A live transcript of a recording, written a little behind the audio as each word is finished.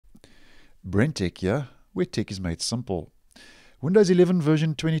BrenTech here, where tech is made simple. Windows 11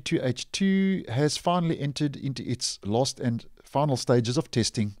 version 22H2 has finally entered into its last and final stages of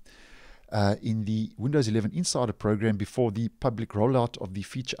testing in the Windows 11 Insider program before the public rollout of the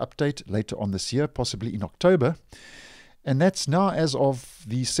feature update later on this year, possibly in October. And that's now as of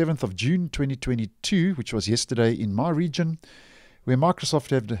the 7th of June 2022, which was yesterday in my region, where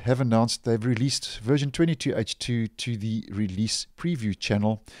Microsoft have announced they've released version 22H2 to the release preview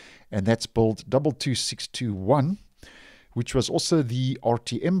channel, and that's build 22621, which was also the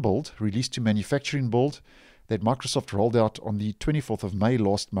RTM build, released to manufacturing build, that Microsoft rolled out on the 24th of May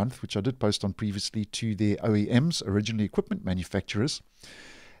last month, which I did post on previously, to their OEMs, originally equipment manufacturers,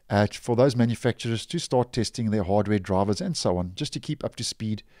 for those manufacturers to start testing their hardware, drivers, and so on, just to keep up to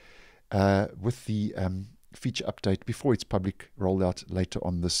speed with the feature update before its public rollout later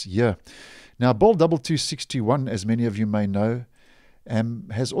on this year. Now, build 22621, as many of you may know,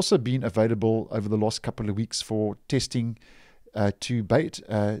 has also been available over the last couple of weeks for testing to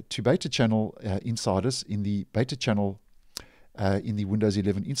beta channel insiders in the beta channel in the Windows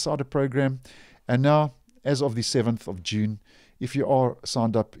 11 Insider program. And now, as of the 7th of June, if you are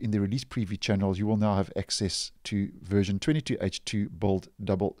signed up in the release preview channel, you will now have access to version 22H2 build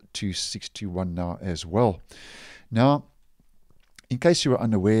 22621 now as well. Now, in case you are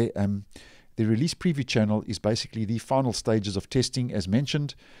unaware, the release preview channel is basically the final stages of testing, as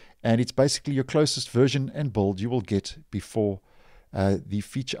mentioned, and it's basically your closest version and build you will get before the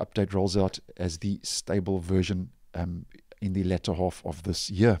feature update rolls out as the stable version in the latter half of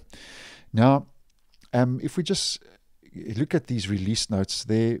this year. Now, if we just look at these release notes,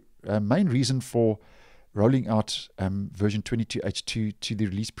 their main reason for rolling out version 22H2 to the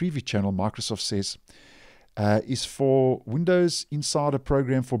release preview channel, Microsoft says, is for Windows Insider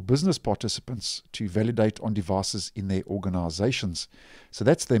program for business participants to validate on devices in their organizations. So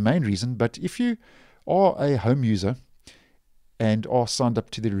that's their main reason. But if you are a home user and are signed up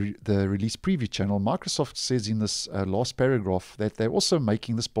to the release preview channel, Microsoft says in this last paragraph that they're also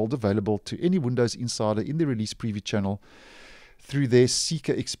making this build available to any Windows Insider in the release preview channel through their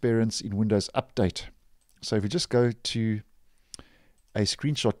Seeker experience in Windows Update. So if we just go to a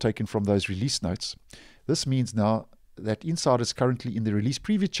screenshot taken from those release notes, this means now that insiders currently in the release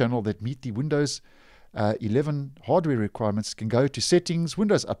preview channel that meet the Windows 11 hardware requirements can go to Settings,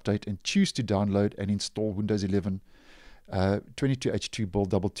 Windows Update, and choose to download and install Windows 11 22H2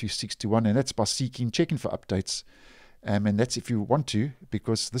 build 22621, and that's by checking for updates, and that's if you want to,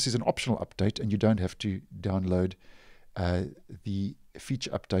 because this is an optional update and you don't have to download the feature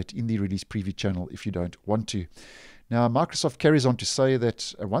update in the release preview channel if you don't want to. Now, Microsoft carries on to say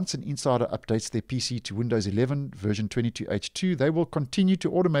that once an insider updates their PC to Windows 11 version 22H2, they will continue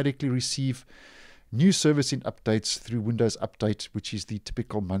to automatically receive new servicing updates through Windows Update, which is the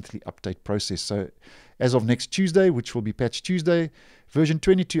typical monthly update process. So as of next Tuesday, which will be Patch Tuesday, version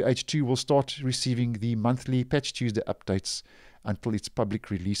 22H2 will start receiving the monthly Patch Tuesday updates until its public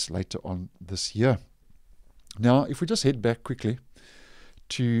release later on this year. Now, if we just head back quickly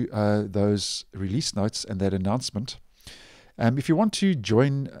to those release notes and that announcement, if you want to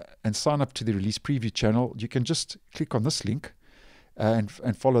join and sign up to the release preview channel, you can just click on this link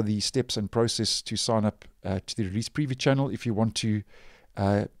and follow the steps and process to sign up to the release preview channel if you want to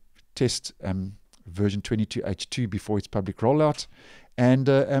test version 22H2 before its public rollout. And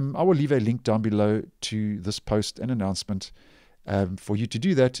I will leave a link down below to this post and announcement for you to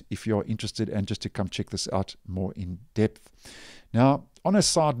do that if you're interested and just to come check this out more in depth. Now, on a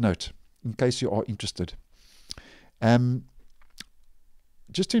side note, in case you are interested,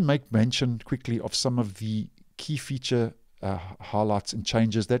 just to make mention quickly of some of the key feature highlights and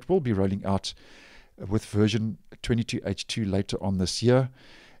changes that will be rolling out with version 22H2 later on this year.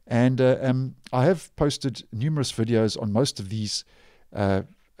 And I have posted numerous videos on most of these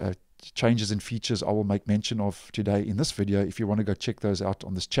changes and features I will make mention of today in this video if you want to go check those out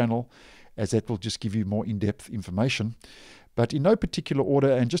on this channel, as that will just give you more in-depth information. But in no particular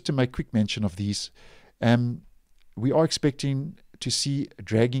order, and just to make quick mention of these, we are expecting to see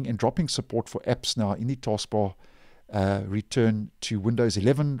dragging and dropping support for apps now in the taskbar return to Windows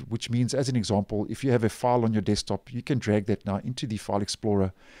 11, which means, as an example, if you have a file on your desktop, you can drag that now into the File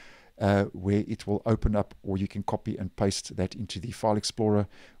Explorer where it will open up, or you can copy and paste that into the File Explorer,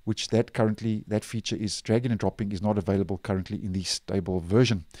 which that feature is dragging and dropping is not available currently in the stable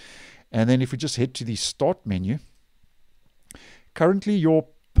version. And then if we just head to the Start menu, currently your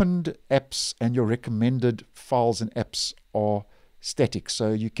pinned apps and your recommended files and apps are static,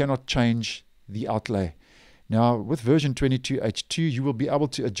 so you cannot change the outlay. Now, with version 22H2, you will be able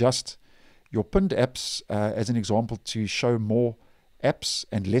to adjust your pinned apps, as an example, to show more apps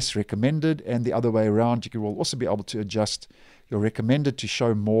and less recommended, and the other way around. You will also be able to adjust your recommended to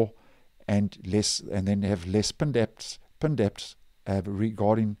show more and less, and then have less pinned apps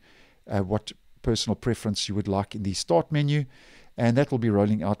regarding what personal preference you would like in the start menu. And that will be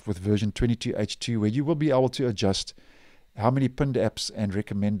rolling out with version 22H2, where you will be able to adjust how many pinned apps and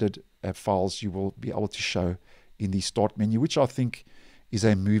recommended files you will be able to show in the start menu, which I think is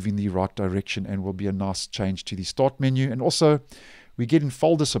a move in the right direction and will be a nice change to the start menu. And also, we get in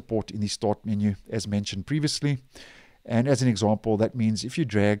folder support in the start menu, as mentioned previously. And as an example, that means if you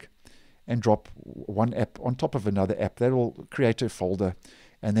drag and drop one app on top of another app, that will create a folder,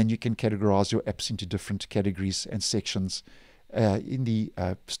 and then you can categorize your apps into different categories and sections in the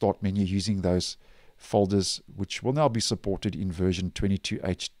start menu using those folders, which will now be supported in version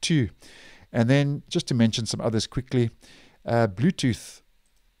 22H2. And then just to mention some others quickly, Bluetooth,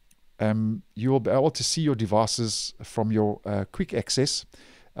 you will be able to see your devices from your quick access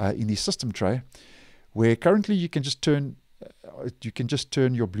in the system tray, where currently you can just turn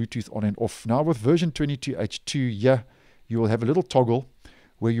your Bluetooth on and off. Now with version 22H2, you will have a little toggle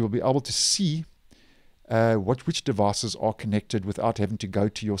where you will be able to see which devices are connected without having to go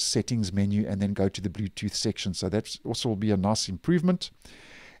to your settings menu and then go to the Bluetooth section. So that also will be a nice improvement.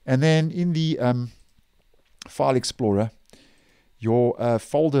 And then in the File Explorer, your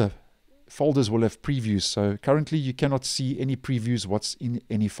folders will have previews. So currently you cannot see any previews what's in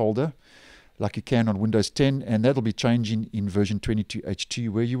any folder like you can on Windows 10, and that'll be changing in version 22H2,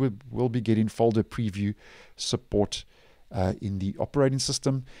 where you will be getting folder preview support in the operating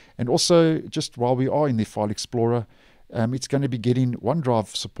system. And also, just while we are in the File Explorer, it's going to be getting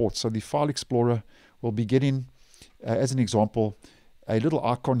OneDrive support. So the File Explorer will be getting, as an example, a little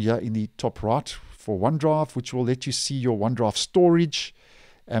icon here in the top right for OneDrive, which will let you see your OneDrive storage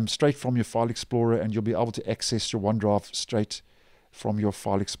straight from your File Explorer, and you'll be able to access your OneDrive straight from your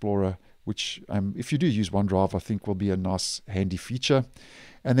File Explorer, which if you do use OneDrive, I think will be a nice handy feature.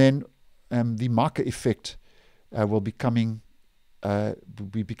 And then the Mica effect will be becoming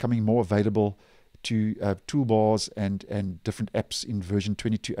more available to toolbars and different apps in version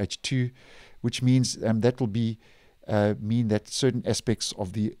 22H2, which means that will be mean that certain aspects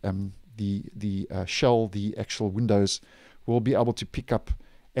of the shell, the actual Windows, will be able to pick up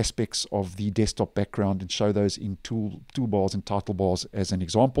aspects of the desktop background and show those in toolbars and title bars, as an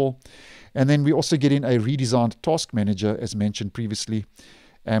example. And then we also get in a redesigned task manager, as mentioned previously,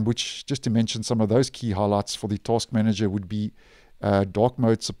 which, just to mention some of those key highlights for the task manager, would be dark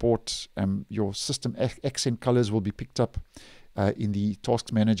mode support. Your system accent colors will be picked up in the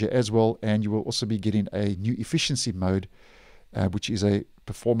task manager as well, and you will also be getting a new efficiency mode, which is a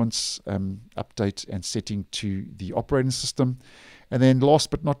performance update and setting to the operating system. And then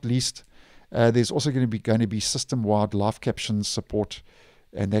last but not least, there's also going to be system-wide live captions support,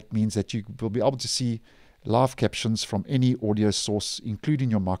 and that means that you will be able to see live captions from any audio source, including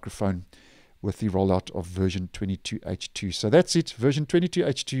your microphone, with the rollout of version 22H2. So that's it, version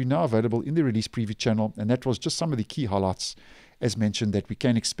 22H2 now available in the release preview channel, and that was just some of the key highlights, as mentioned, that we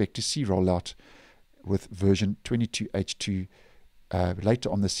can expect to see roll out with version 22H2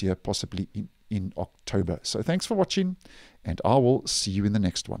 later on this year, possibly in October. So thanks for watching, and I will see you in the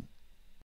next one.